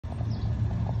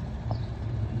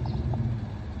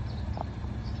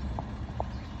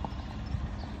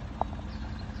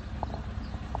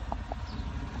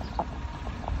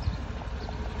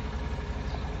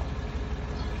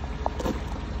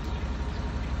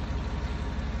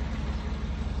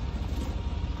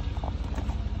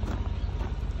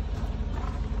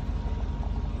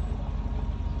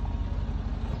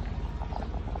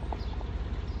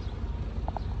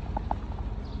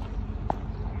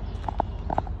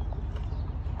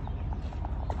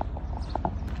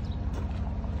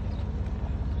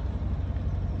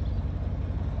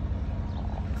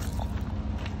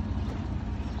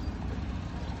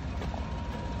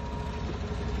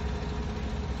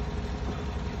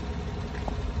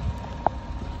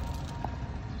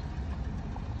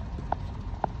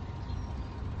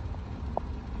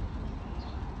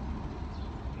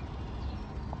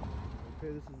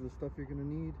Okay, this is the stuff you're gonna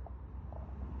need.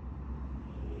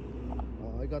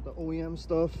 I got the OEM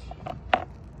stuff.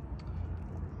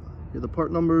 Here are the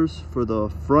part numbers for the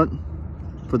front,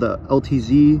 for the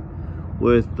LTZ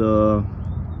with the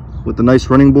nice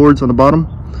running boards on the bottom.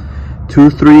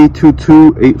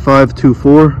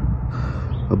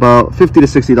 23228524. About $50 to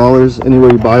 $60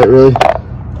 anywhere you buy it, really.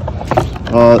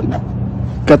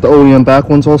 Got the OEM back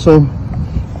ones also.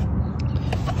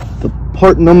 The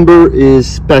part number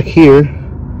is back here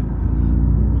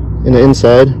in the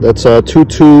inside. That's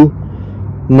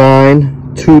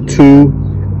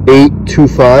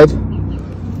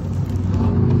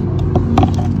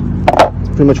 22922825.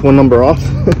 Pretty much one number off.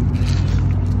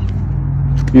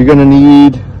 You're gonna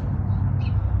need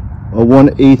a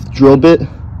 1/8 drill bit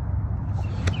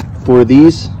for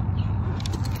these.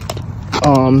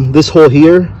 This hole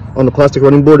here on the plastic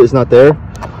running board is not there,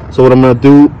 so what I'm gonna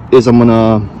do is I'm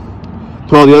gonna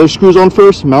put all the other screws on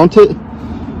first, mount it,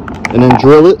 and then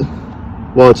drill it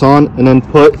while it's on, and then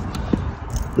put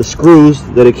the screws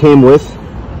that it came with,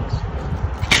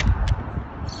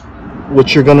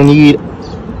 which you're gonna need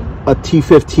a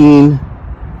T15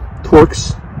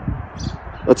 Torx.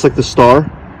 That's like the star.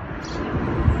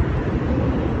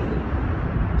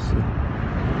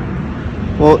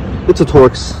 Well, it's a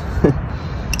Torx.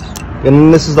 And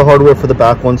then this is the hardware for the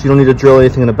back one, so you don't need to drill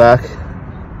anything in the back.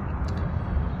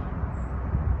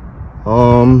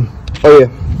 Oh yeah,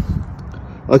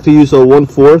 I like to use a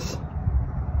 1/4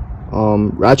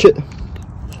 ratchet.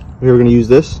 We're gonna use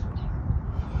this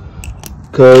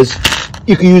because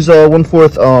you could use a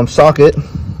 1/4 socket,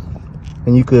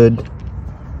 and you could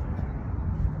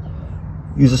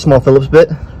use a small Phillips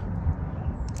bit,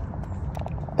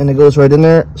 and it goes right in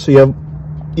there. So you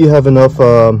have enough.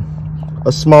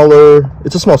 It's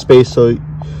a small space, so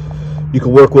you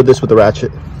can work with this with the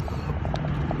ratchet.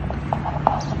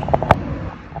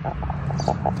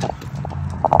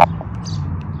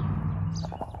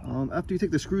 After you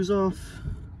take the screws off,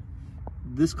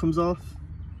 this comes off,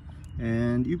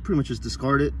 and you pretty much just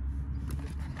discard it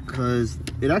because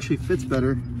it actually fits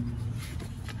better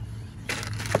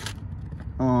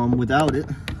without it.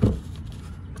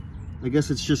 I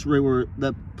guess it's just right where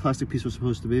that plastic piece was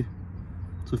supposed to be.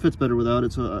 So it fits better without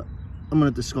it, so I'm gonna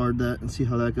discard that and see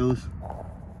how that goes.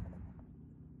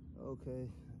 Okay,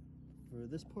 for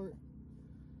this part,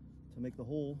 to make the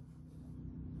hole,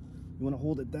 you wanna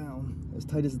hold it down as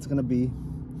tight as it's gonna be.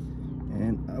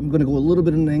 And I'm gonna go a little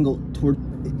bit at an angle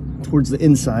towards the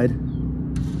inside.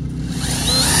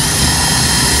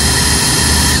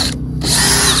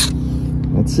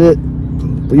 That's it.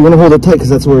 But you wanna hold it tight because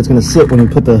that's where it's gonna sit when you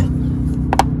put the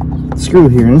screw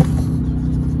here in.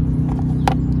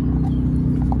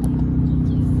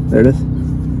 There it is.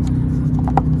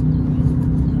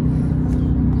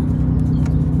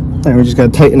 And we just gotta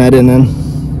tighten that in then. We're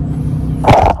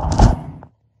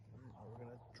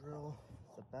gonna drill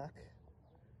the back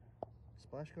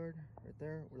splash guard right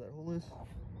there where that hole is.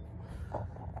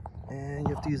 And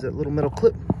you have to use that little metal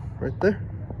clip right there.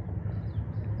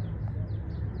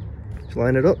 Just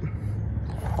line it up.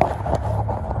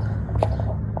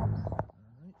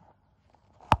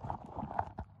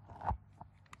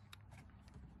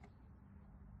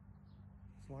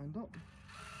 Lined up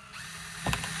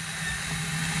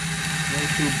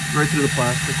right through the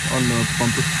plastic on the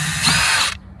bumper.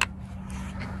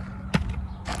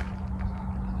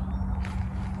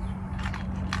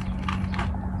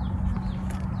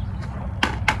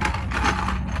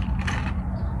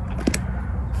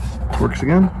 Works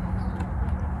again.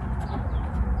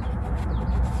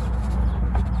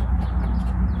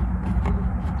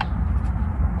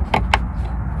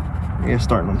 Yeah,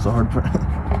 starting them's the hard part.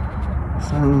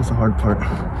 That's the hard part.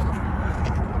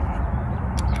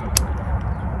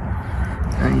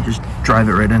 And you just drive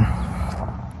it right in.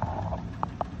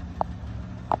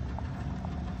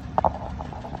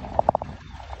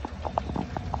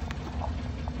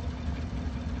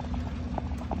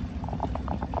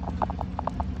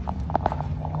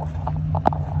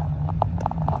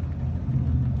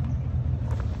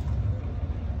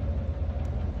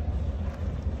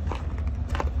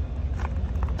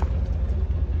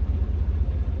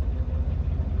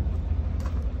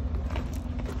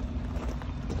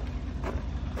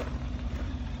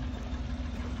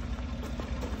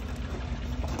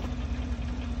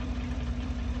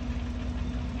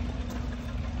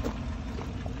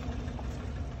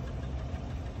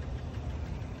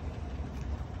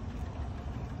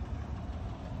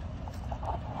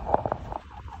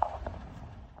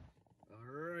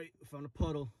 Found a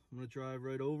puddle. I'm gonna drive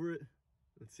right over it.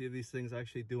 Let's see if these things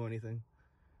actually do anything,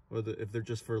 or if they're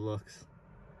just for looks.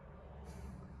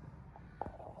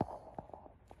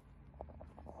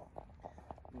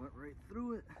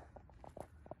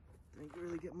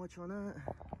 much on that.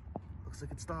 Looks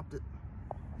like it stopped it.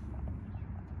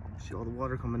 See all the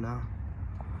water coming now.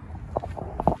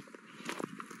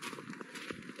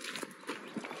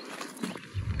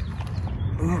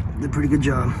 Yeah, did a pretty good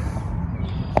job.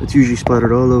 It's usually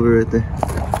splattered all over right there.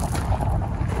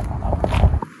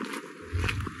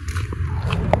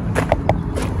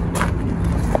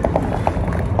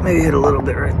 Maybe hit a little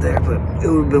bit right there, but it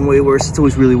would have been way worse. It's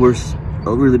always really worse.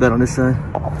 Oh, really bad on this side.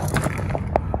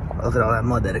 Look at all that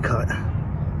mud that it caught.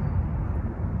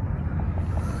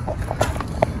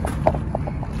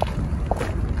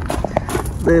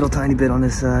 Little tiny bit on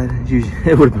this side.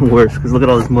 It would have been worse because look at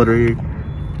all this mud right here.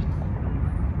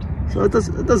 So it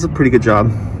does a pretty good job.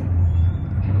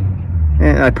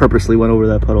 And I purposely went over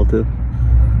that puddle too.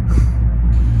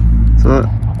 So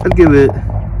I'd give it,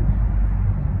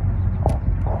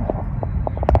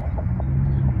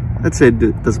 I'd say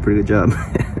it does a pretty good job.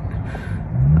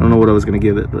 I don't know what I was gonna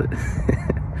give it, but